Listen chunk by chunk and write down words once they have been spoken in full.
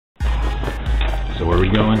So where are we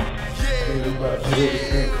going? Right.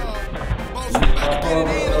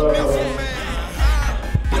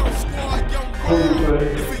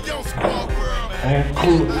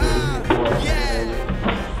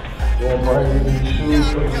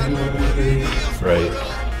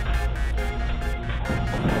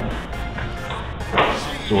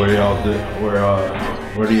 So where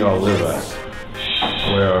do y'all live at?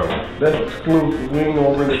 Where are we? That's exclusive. We ain't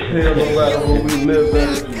gonna really tell nobody where we live at.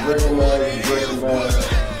 If you recognize, but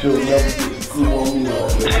you'll never get the screw on me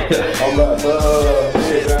like that. I'm not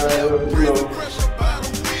head down, you know.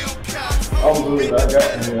 I'm good. I got to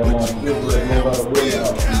have my still let nobody wait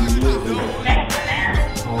out for you live there.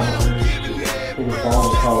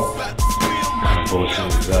 Bullshit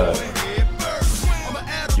is that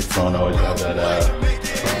your phone always have that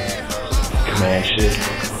command shit.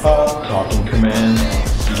 Talking command.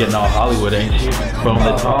 You getting all Hollywood, ain't you? Phone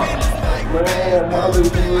that talks. Man,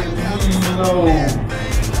 Hollywood, you know.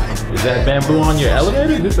 Is that bamboo on your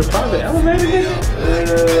elevator? Is this a private elevator?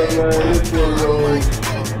 Yeah, man, it's one of those.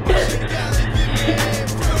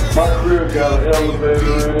 My crib got an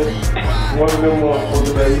elevator in it. One of them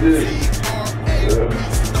motherfuckers like this.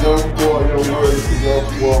 Young boy, young boy, young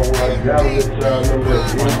boy, when I got it, y'all know that.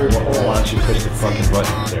 Why don't you push the fucking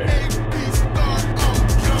button there?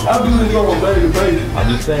 I do this on a daily basis. I'm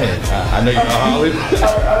just saying. I know you're Hollywood.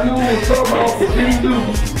 I knew what was talking about, but he do.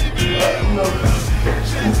 You know,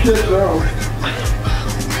 you catch on.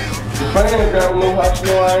 The fans gotta know how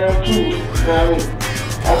slow I am too. You know what I mean?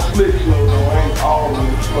 I'm slick slow though. I ain't all the way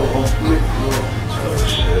slow. I'm slick slow. Oh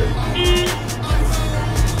shit.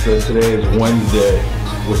 So today is Wednesday.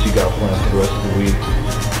 What you got planned for the rest of the week?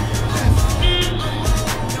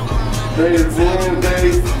 Today is Wednesday.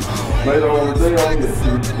 Later on the day, I'll get to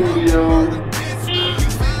the studio.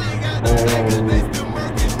 And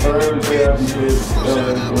Thursday, I'll be here.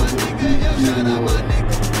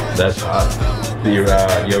 That's hot. You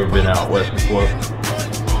ever been out west before?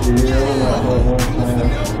 Yeah, I'm out one time.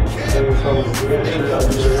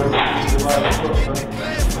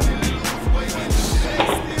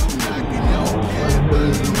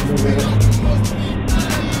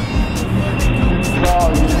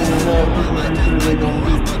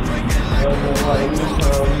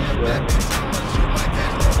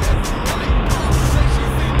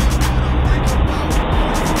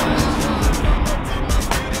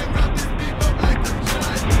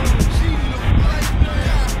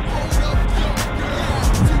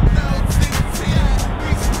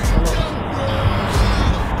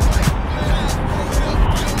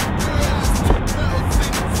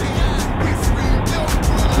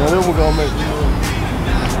 Now then we're gonna make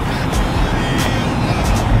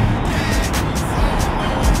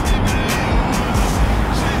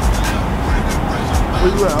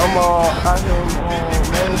where you at? I'm out here on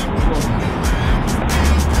Main Street now.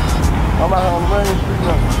 I'm out here on Main Street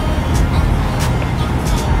now.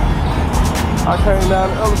 I came down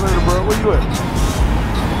the elevator, bro. Where you at?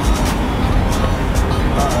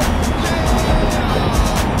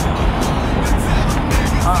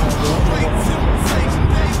 Alright, bro.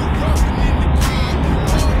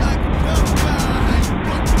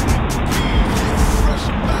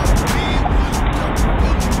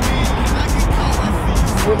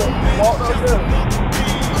 Walk up there.